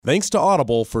Thanks to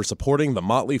Audible for supporting The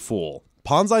Motley Fool.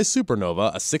 Ponzi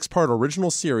Supernova, a 6-part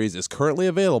original series, is currently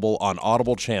available on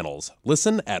Audible channels.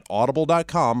 Listen at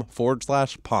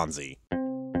audible.com/Ponzi.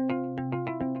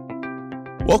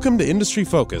 Welcome to Industry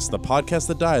Focus, the podcast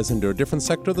that dives into a different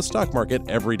sector of the stock market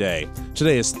every day.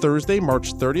 Today is Thursday,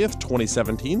 March 30th,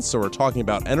 2017, so we're talking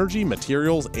about energy,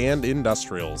 materials, and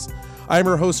industrials. I'm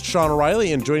your host, Sean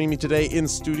O'Reilly, and joining me today in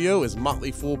studio is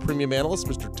Motley Fool Premium Analyst,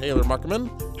 Mr. Taylor Muckerman.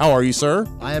 How are you, sir?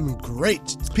 I am great.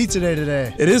 It's pizza day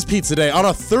today. It is pizza day on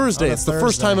a Thursday. It's the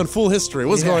first time in Fool history.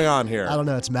 What's going on here? I don't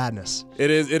know. It's madness.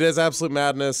 It is absolute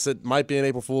madness. It might be an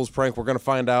April Fool's prank. We're going to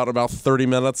find out in about 30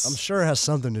 minutes. I'm sure it has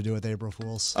something to do with April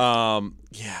Fools.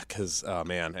 Yeah, because,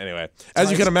 man, anyway.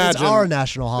 As you can imagine. It's our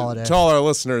national holiday. To all our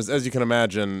listeners, as you can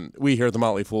imagine, we here at the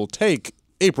Motley Fool take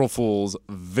April Fools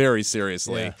very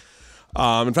seriously. Yeah.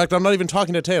 In fact, I'm not even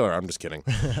talking to Taylor. I'm just kidding.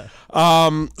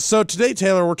 So today,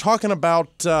 Taylor, we're talking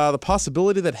about the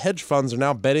possibility that hedge funds are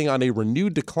now betting on a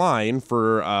renewed decline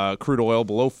for crude oil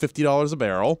below $50 a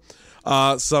barrel.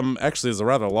 Actually, is a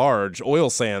rather large oil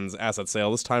sands asset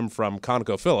sale, this time from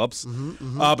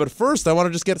ConocoPhillips. But first, I want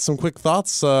to just get some quick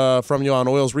thoughts from you on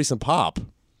oil's recent pop.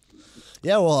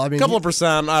 Yeah, well, I mean, A couple of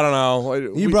percent, I don't know.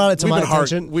 You brought it to my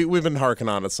attention. We've been harking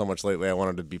on it so much lately. I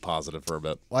wanted to be positive for a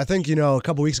bit. Well, I think, a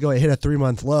couple weeks ago it hit a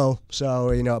 3-month low. So,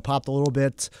 it popped a little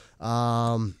bit.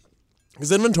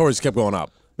 Because inventories kept going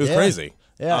up. It was crazy.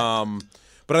 Yeah.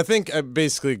 But I think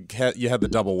basically you had the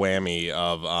double whammy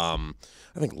of I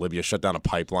think Libya shut down a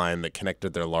pipeline that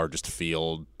connected their largest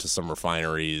field to some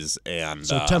refineries. And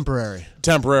So temporary.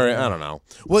 Temporary, I don't know.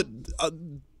 What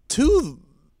to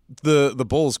the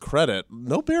Bulls' credit,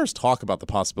 no bears talk about the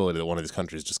possibility that one of these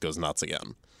countries just goes nuts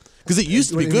again. Because it used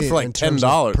to be good for like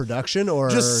 $10. Production or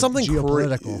just something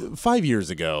geopolitical? 5 years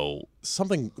ago,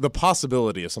 the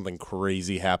possibility of something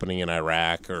crazy happening in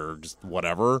Iraq or just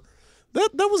whatever, that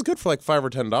was good for like $5 or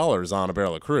 $10 on a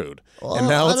barrel of crude. Well, and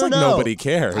now it's like nobody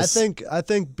cares. I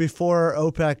think before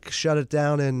OPEC shut it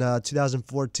down in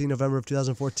 2014, November of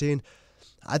 2014,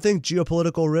 I think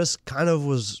geopolitical risk kind of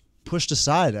was pushed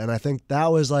aside, and I think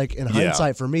that was like, in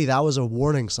hindsight, for me, that was a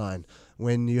warning sign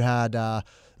when you had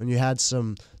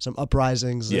some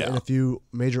uprisings in a few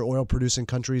major oil producing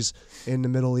countries in the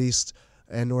Middle East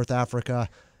and North Africa,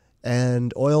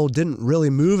 and oil didn't really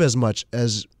move as much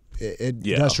as it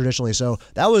does traditionally. So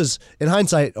that was, in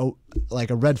hindsight,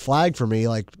 like a red flag for me.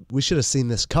 Like, we should have seen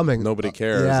this coming. Nobody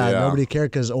cares. Nobody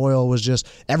cared because oil was just,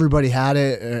 everybody had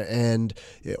it, and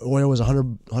oil was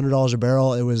 $100 a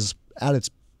barrel. It was at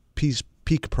its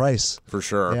peak price. For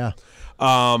sure. Yeah.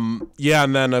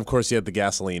 And then, of course, you had the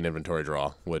gasoline inventory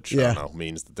draw, which, I don't know,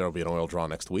 means that there will be an oil draw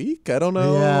next week. I don't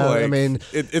know. Yeah, like, I mean,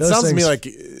 it sounds to me like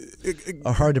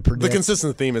are hard to predict. The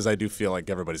consistent theme is I do feel like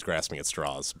everybody's grasping at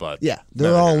straws. But yeah,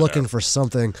 they're all looking for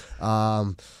something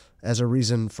as a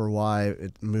reason for why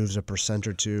it moves a %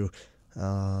 or two.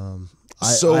 I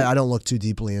don't look too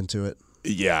deeply into it.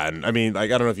 Yeah, and I mean,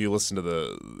 like, I don't know if you listened to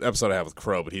the episode I have with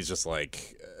Crow, but he's just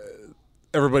like,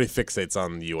 everybody fixates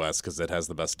on the U.S. because it has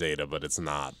the best data, but it's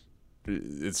not.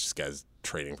 It's just guys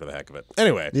trading for the heck of it.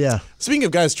 Anyway, speaking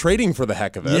of guys trading for the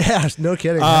heck of it. Yeah, no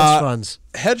kidding. Hedge funds.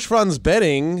 Hedge funds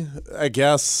betting, I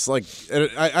guess, like,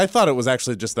 I thought it was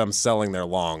actually just them selling their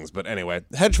longs. But anyway,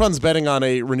 hedge funds betting on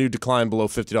a renewed decline below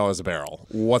 $50 a barrel.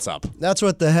 What's up? That's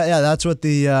what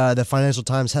the Financial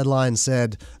Times headline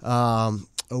said a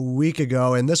week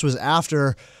ago. And this was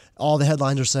after all the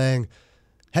headlines are saying,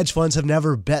 hedge funds have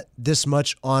never bet this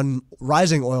much on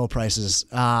rising oil prices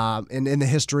in the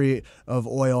history of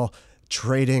oil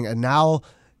trading, and now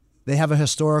they have a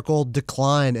historical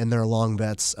decline in their long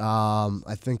bets.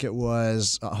 I think it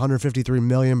was 153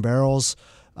 million barrels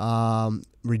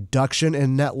reduction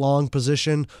in net long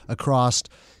position across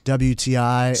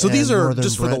WTI. So these are, Northern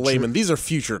just for Brent the layman, these are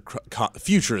futures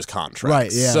contracts.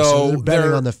 Right, yeah. So they're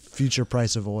betting on the future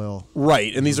price of oil.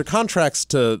 Right, and these are contracts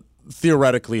to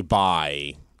theoretically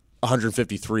buy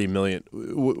 153 million.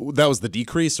 That was the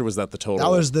decrease, or was that the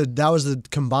total? That was the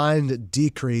combined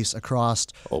decrease across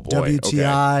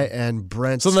WTI and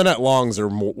Brent. So the net longs are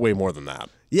way more than that.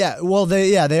 Yeah, well,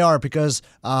 they are, because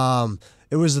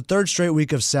it was the third straight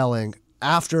week of selling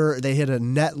after they hit a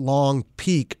net long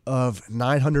peak of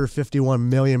 951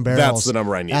 million barrels. That's the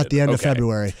number I needed at the end of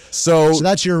February. So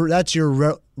that's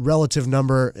your relative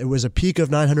number. It was a peak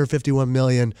of 951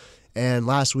 million. And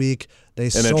last week they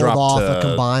sold off a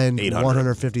combined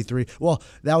 153. Well,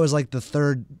 that was like the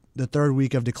third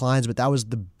week of declines, but that was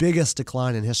the biggest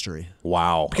decline in history.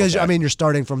 Wow. Because, I mean, you're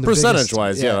starting from the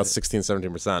percentage-wise, that's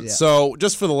 16-17%. Yeah. So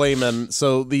just for the layman,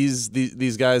 so these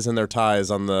guys and their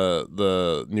ties on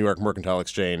the New York Mercantile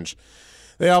Exchange,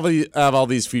 They have all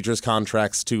these futures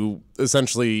contracts to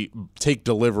essentially take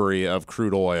delivery of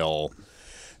crude oil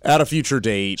at a future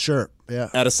date. Sure. Yeah.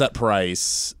 At a set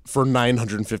price for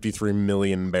 953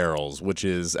 million barrels, which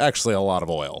is actually a lot of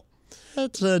oil.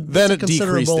 Then it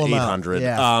decreased to 800.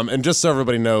 Yeah. And just so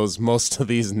everybody knows, most of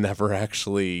these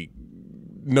nobody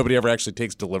ever actually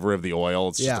takes delivery of the oil.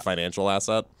 It's just a financial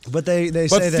asset. But they but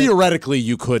say that theoretically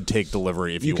you could take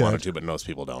delivery if you wanted to, but most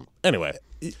people don't. Anyway,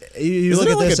 you look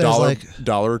at this like as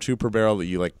dollar or two per barrel that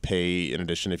you like pay in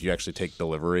addition if you actually take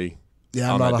delivery.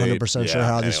 Yeah, I'm not 100% sure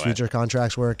how these future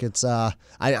contracts work. It's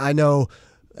I know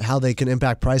how they can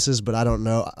impact prices, but I don't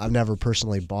know. I've never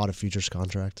personally bought a futures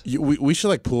contract. We should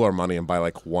like pool our money and buy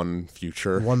like one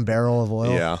future. 1 barrel of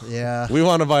oil. Yeah. We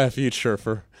want to buy a future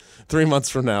for 3 months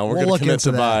from now. We're going to commit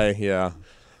to buy. Yeah.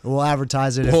 We'll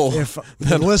advertise it. If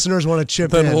the listeners want to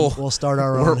chip in, we'll start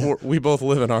our own. We both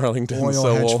live in Arlington,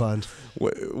 oil hedge fund.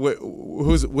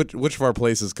 Which of our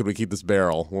places could we keep this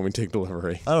barrel when we take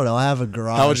delivery? I don't know. I have a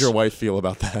garage. How would your wife feel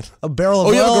about that? A barrel of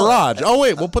oil? Oh, you have a garage. Oh,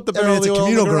 wait. We'll put the barrel it's of a oil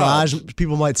communal in the garage.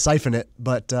 People might siphon it,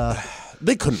 but...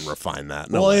 they couldn't refine that.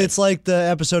 No well, way. It's like the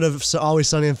episode of Always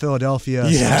Sunny in Philadelphia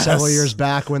several years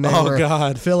back when they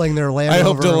were filling their Land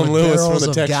Rover with barrels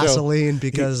of gasoline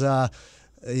because...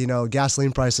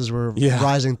 gasoline prices were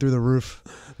rising through the roof.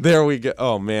 There we go.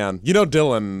 Oh, man.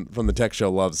 Dylan from the Tech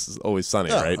Show loves Always Sunny,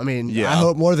 right? I mean, I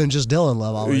hope more than just Dylan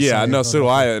love Always Sunny. Yeah, no, so do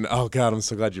I. And, oh, God, I'm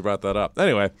so glad you brought that up.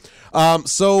 Anyway,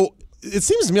 so it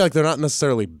seems to me like they're not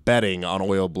necessarily betting on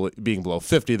oil being below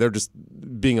 50. They're just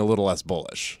being a little less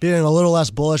bullish. Being a little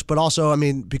less bullish, but also, I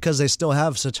mean, because they still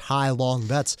have such high, long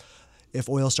bets, if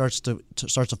oil starts to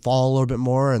fall a little bit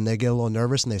more and they get a little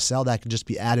nervous and they sell, that could just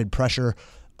be added pressure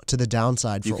to the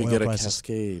downside for oil prices. You could get a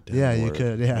cascade. Yeah, you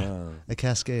could. Yeah, a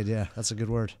cascade. Yeah, that's a good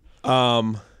word.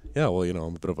 Yeah, well, I'm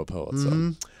a bit of a poet.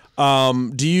 So,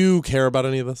 do you care about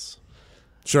any of this?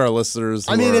 Sure, our listeners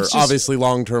are obviously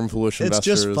long-term foolish investors.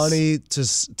 It's just funny to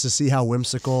see how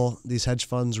whimsical these hedge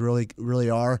funds really, really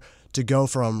are. To go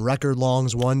from record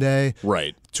longs one day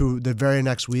to the very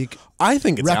next week. I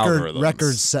think it's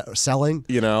record selling.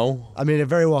 I mean, it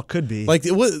very well could be. Like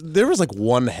there was like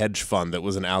one hedge fund that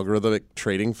was an algorithmic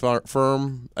trading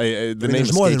firm. The name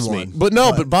escapes me. But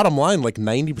bottom line, like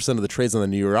 90% of the trades on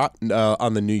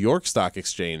the New York Stock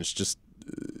Exchange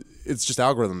it's just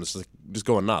algorithms just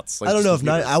going nuts. Like, I don't know if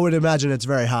I would imagine it's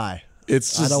very high.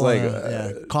 It's just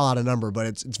call out a number, but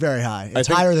it's very high. It's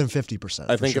higher than 50%.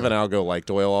 I think if an algo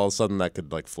liked oil, all of a sudden that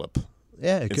could like flip.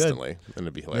 Yeah, it instantly, could. And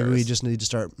it'd be hilarious. Maybe we just need to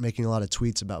start making a lot of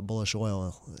tweets about bullish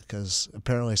oil because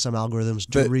apparently some algorithms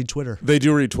do read Twitter. They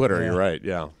do read Twitter. Yeah. You're right.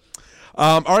 Yeah.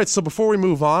 All right, so before we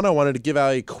move on, I wanted to give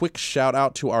out a quick shout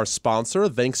out to our sponsor.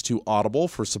 Thanks to Audible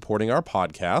for supporting our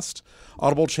podcast.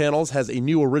 Audible Channels has a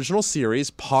new original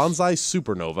series, Ponzi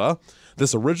Supernova.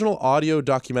 This original audio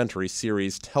documentary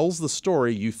series tells the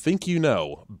story you think you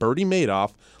know. Bernie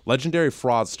Madoff, legendary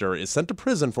fraudster, is sent to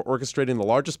prison for orchestrating the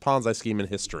largest Ponzi scheme in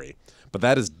history. But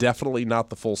that is definitely not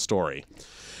the full story.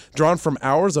 Drawn from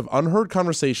hours of unheard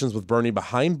conversations with Bernie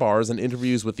behind bars and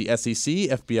interviews with the SEC,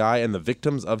 FBI, and the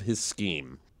victims of his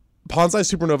scheme. Ponzi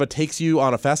Supernova takes you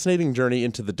on a fascinating journey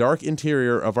into the dark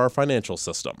interior of our financial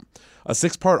system. A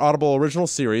 6-part Audible original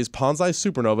series, Ponzi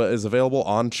Supernova, is available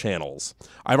on Channels.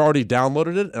 I've already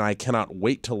downloaded it, and I cannot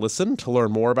wait to listen. To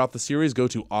learn more about the series, go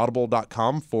to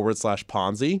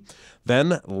audible.com/Ponzi.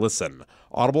 Then listen.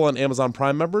 Audible and Amazon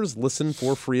Prime members, listen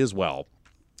for free as well.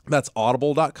 That's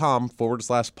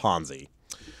audible.com/Ponzi.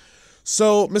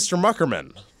 So, Mr.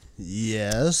 Muckerman.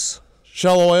 Yes.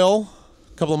 Shell Oil,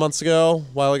 a couple of months ago,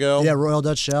 a while ago. Yeah, Royal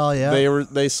Dutch Shell, yeah.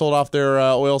 They sold off their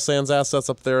oil sands assets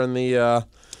up there in the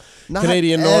Not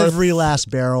Canadian North. Every last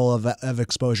barrel of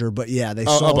exposure, but yeah, they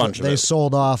sold a bunch of it. They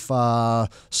sold off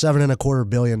 $7.25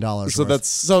 billion.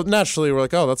 So naturally we're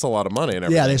like, oh, that's a lot of money and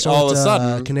everything. Yeah, they sold all of a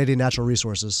sudden Canadian Natural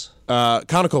Resources.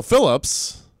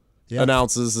 ConocoPhillips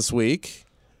announces this week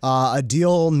a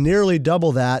deal nearly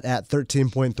double that at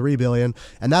 $13.3 billion,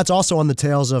 and that's also on the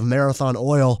tails of Marathon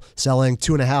Oil selling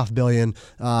 $2.5 billion.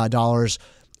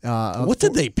 What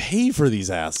did they pay for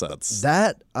these assets?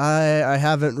 That I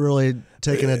haven't really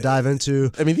taken a dive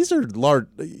into. I mean, these are large.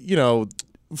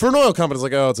 For an oil company, it's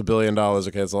like, oh, it's $1 billion.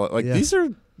 Okay, it's a lot. Like this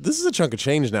is a chunk of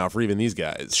change now for even these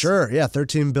guys. Sure, yeah,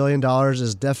 $13 billion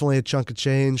is definitely a chunk of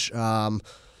change.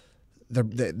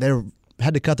 They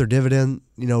had to cut their dividend,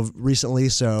 recently,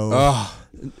 so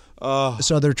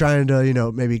so they're trying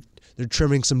to, maybe they're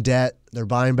trimming some debt, they're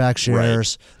buying back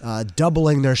shares,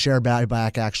 doubling their share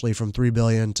buyback actually from $3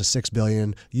 billion to $6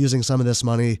 billion, using some of this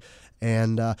money,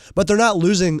 and but they're not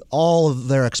losing all of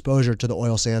their exposure to the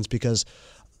oil sands because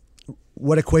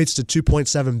what equates to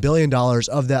 $2.7 billion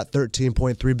of that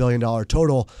 $13.3 billion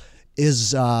total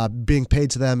is being paid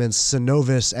to them in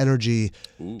Cenovus Energy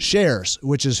shares,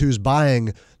 which is who's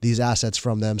buying these assets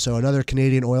from them. So another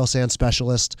Canadian oil sands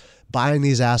specialist buying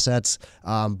these assets,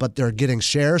 but they're getting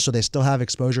shares, so they still have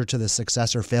exposure to the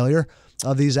success or failure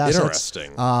of these assets.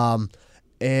 Interesting.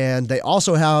 And they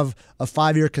also have a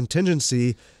 5-year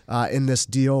contingency in this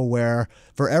deal where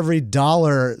for every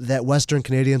dollar that Western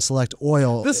Canadian Select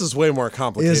Oil This is way more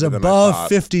complicated is than I above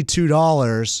thought.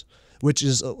 $52, which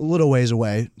is a little ways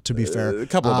away, to be fair. A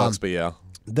couple of bucks, but yeah.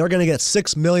 They're going to get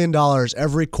 $6 million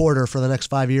every quarter for the next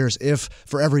 5 years if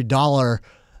for every dollar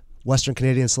Western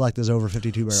Canadian Select is over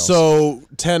 52 barrels. So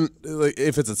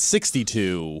if it's at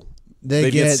 62,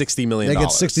 they get $60 million. They get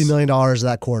 $60 million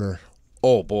that quarter.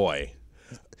 Oh boy.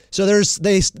 So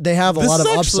they have a lot of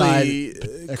upside.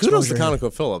 Kudos to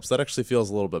ConocoPhillips. That actually feels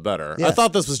a little bit better. Yeah. I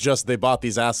thought this was just they bought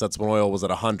these assets when oil was at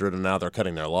 100, and now they're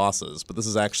cutting their losses. But this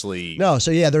is actually No. So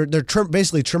yeah, they're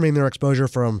basically trimming their exposure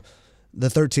from the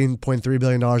 $13.3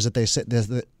 billion that they said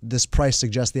this price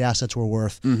suggests the assets were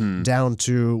worth down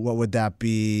to what would that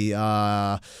be?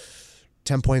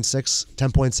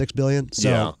 10.6 billion. So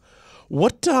yeah.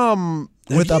 What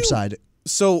with upside.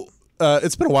 So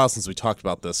it's been a while since we talked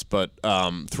about this, but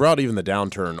throughout even the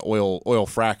downturn, oil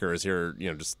frackers here,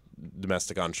 just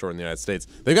domestic onshore in the United States,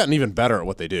 they've gotten even better at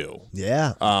what they do.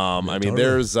 Yeah. I mean,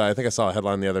 there's I think I saw a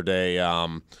headline the other day.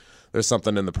 There's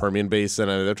something in the Permian Basin,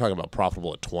 and they're talking about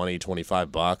profitable at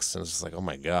 $20-$25, and it's just like, oh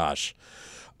my gosh.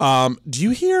 Do you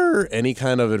hear any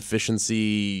kind of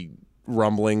efficiency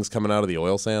rumblings coming out of the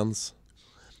oil sands?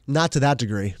 Not to that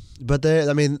degree, but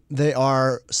they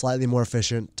are slightly more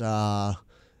efficient.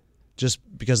 Just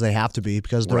because they have to be,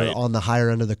 because they're Right. on the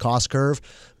higher end of the cost curve.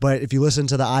 But if you listen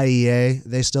to the IEA,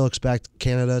 they still expect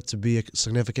Canada to be a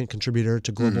significant contributor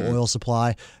to global oil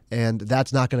supply, and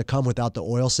that's not going to come without the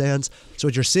oil sands. So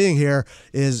what you're seeing here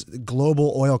is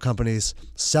global oil companies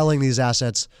selling these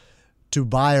assets to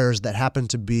buyers that happen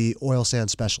to be oil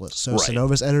sands specialists. So Right.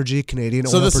 Cenovus Energy, Canadian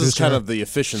So oil this producer. is kind of the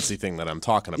efficiency thing that I'm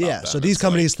talking about. Yeah, then. so these It's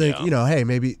companies like, think, hey,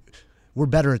 maybe we're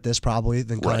better at this probably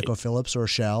than Right. ConocoPhillips or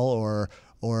Shell or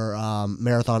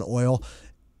Marathon Oil.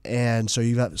 And so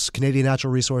you've got Canadian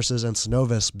Natural Resources and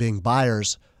Cenovus being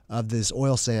buyers of these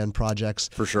oil sand projects.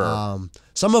 For sure.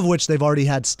 Some of which they've already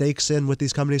had stakes in with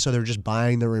these companies, so they're just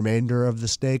buying the remainder of the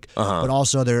stake. But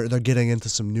also they're getting into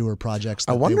some newer projects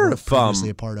that I wonder they were if previously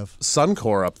a part of.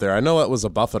 Suncor up there. I know that was a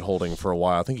Buffett holding for a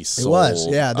while. I think he It sold. was,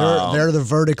 yeah. They're the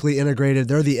vertically integrated.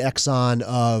 They're the Exxon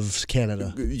of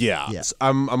Canada. Yeah. Yeah.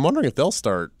 I'm wondering if they'll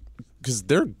start, because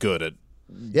they're good at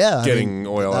Yeah, getting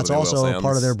oil out That's of the oil also a part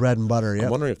sands. of their bread and butter. I'm Yeah,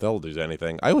 wondering if they'll do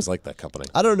anything. I always like that company.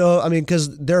 I don't know. I mean, because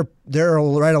they're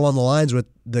right along the lines with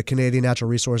the Canadian Natural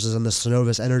Resources and the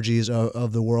Cenovus Energies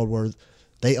of the world, where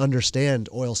they understand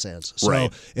oil sands. So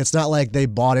Right. it's not like they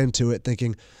bought into it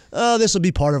thinking, "Oh, this will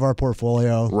be part of our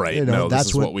portfolio." Right. No, this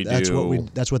is what we do.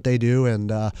 That's what they do, and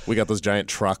We got those giant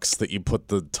trucks that you put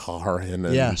the tar in.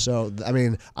 And yeah. So I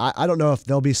mean, I don't know if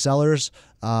they'll be sellers.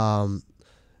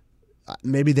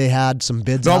 Maybe they had some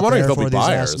bids No, I'm out wondering there if they'll for be these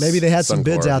buyers, assets. Maybe they had some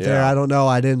bids Suncor, out there. yeah. I don't know.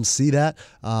 I didn't see that.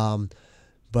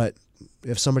 But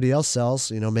if somebody else sells,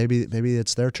 maybe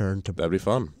it's their turn to. That'd be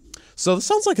fun. So this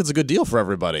sounds like it's a good deal for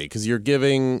everybody, because you're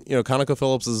giving,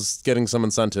 ConocoPhillips is getting some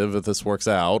incentive if this works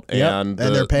out, Yep, and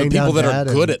and they're paying the people down that are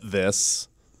debt good and- at this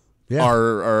Yeah.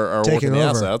 are Taking working the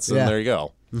over. assets, and Yeah. there you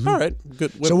go. All right,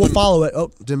 good. So we'll follow it. Oh,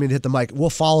 didn't mean to hit the mic. We'll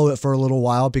follow it for a little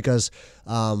while because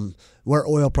where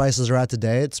oil prices are at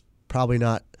today, it's probably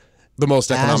not the most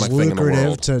as economic thing in the lucrative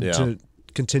world. to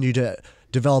continue to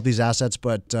develop these assets.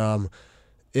 But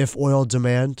if oil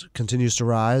demand continues to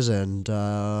rise and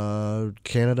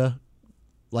Canada,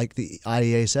 like the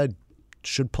IEA said,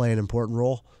 should play an important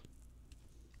role.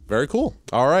 Very cool.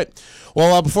 All right.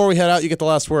 Well, before we head out, you get the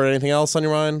last word. Anything else on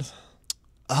your mind?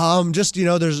 Just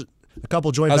there's a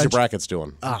couple joint How's your ventures. brackets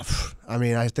doing? I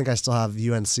mean, I think I still have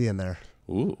UNC in there,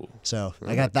 Ooh, so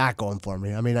I got that going for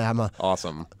me. I mean, I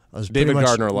awesome. was David pretty much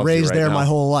Gardner loves you raised right there now. my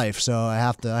whole life, so I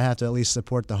have to at least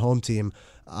support the home team.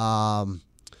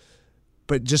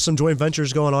 But just some joint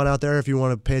ventures going on out there. If you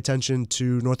want to pay attention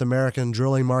to North American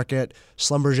drilling market,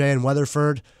 Schlumberger and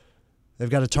Weatherford, they've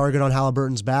got a target on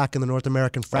Halliburton's back in the North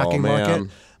American fracking man.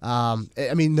 market.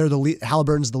 I mean, they're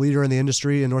Halliburton's the leader in the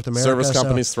industry in North America. Service so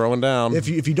companies throwing down. if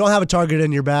you don't have a target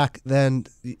in your back, then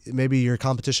maybe your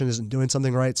competition isn't doing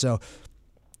something right. So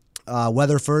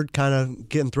Weatherford kind of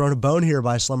getting thrown a bone here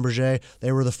by Schlumberger.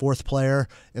 They were the fourth player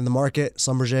in the market.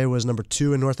 Schlumberger was number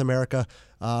 2 in North America,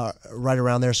 right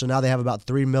around there. So now they have about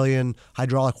 3 million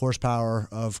hydraulic horsepower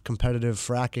of competitive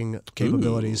fracking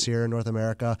capabilities here in North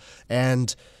America.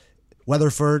 And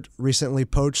Weatherford recently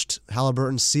poached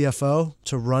Halliburton's CFO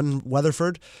to run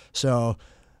Weatherford. So,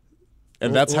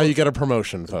 and that's how you get a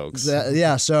promotion, folks.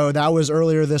 So that was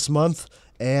earlier this month.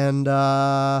 And,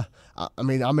 I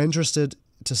mean, I'm interested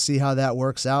to see how that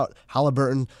works out.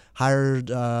 Halliburton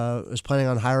is planning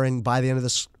on hiring by the end of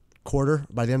this quarter,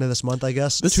 by the end of this month, I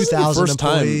guess. This 2,000 is the first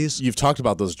employees. time you've talked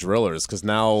about those drillers, because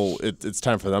now it's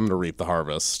time for them to reap the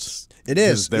harvest. It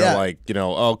is. They're like,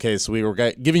 okay, so we were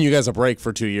giving you guys a break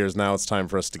for 2 years. Now it's time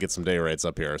for us to get some day rates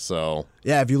up here. So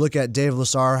yeah, if you look at Dave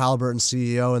Lassar, Halliburton's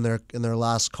CEO, in their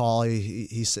last call,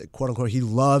 he said, quote unquote, he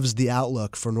loves the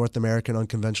outlook for North American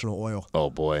unconventional oil.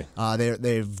 Oh boy,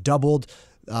 they've doubled.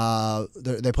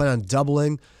 They plan on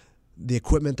doubling the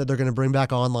equipment that they're going to bring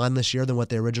back online this year than what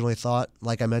they originally thought.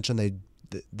 Like I mentioned,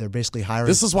 they're basically hiring.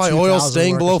 This is why oil's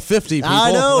staying below 50. People.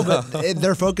 I know, but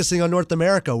they're focusing on North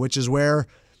America, which is where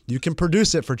you can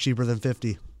produce it for cheaper than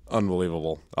 50.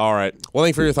 Unbelievable. All right. Well,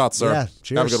 thank you for your thoughts, sir. Yeah,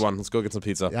 cheers. Have a good one. Let's go get some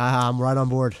pizza. Yeah, I'm right on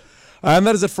board. And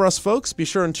that is it for us, folks. Be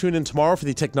sure and tune in tomorrow for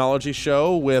the Technology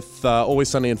Show with Always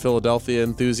Sunny in Philadelphia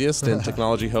enthusiast and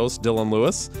technology host Dylan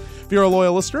Lewis. If you're a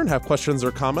loyal listener and have questions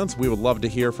or comments, we would love to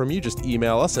hear from you. Just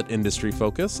email us at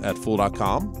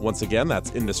industryfocus@fool.com. Once again,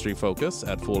 that's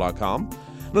industryfocus@fool.com.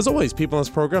 And as always, people in this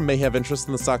program may have interest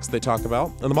in the stocks they talk about,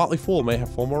 and the Motley Fool may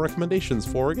have formal recommendations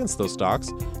for or against those stocks,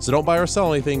 so don't buy or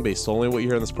sell anything based solely on what you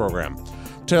hear in this program.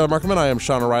 Taylor Markman, I am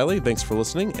Sean O'Reilly. Thanks for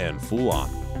listening, and Fool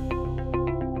on.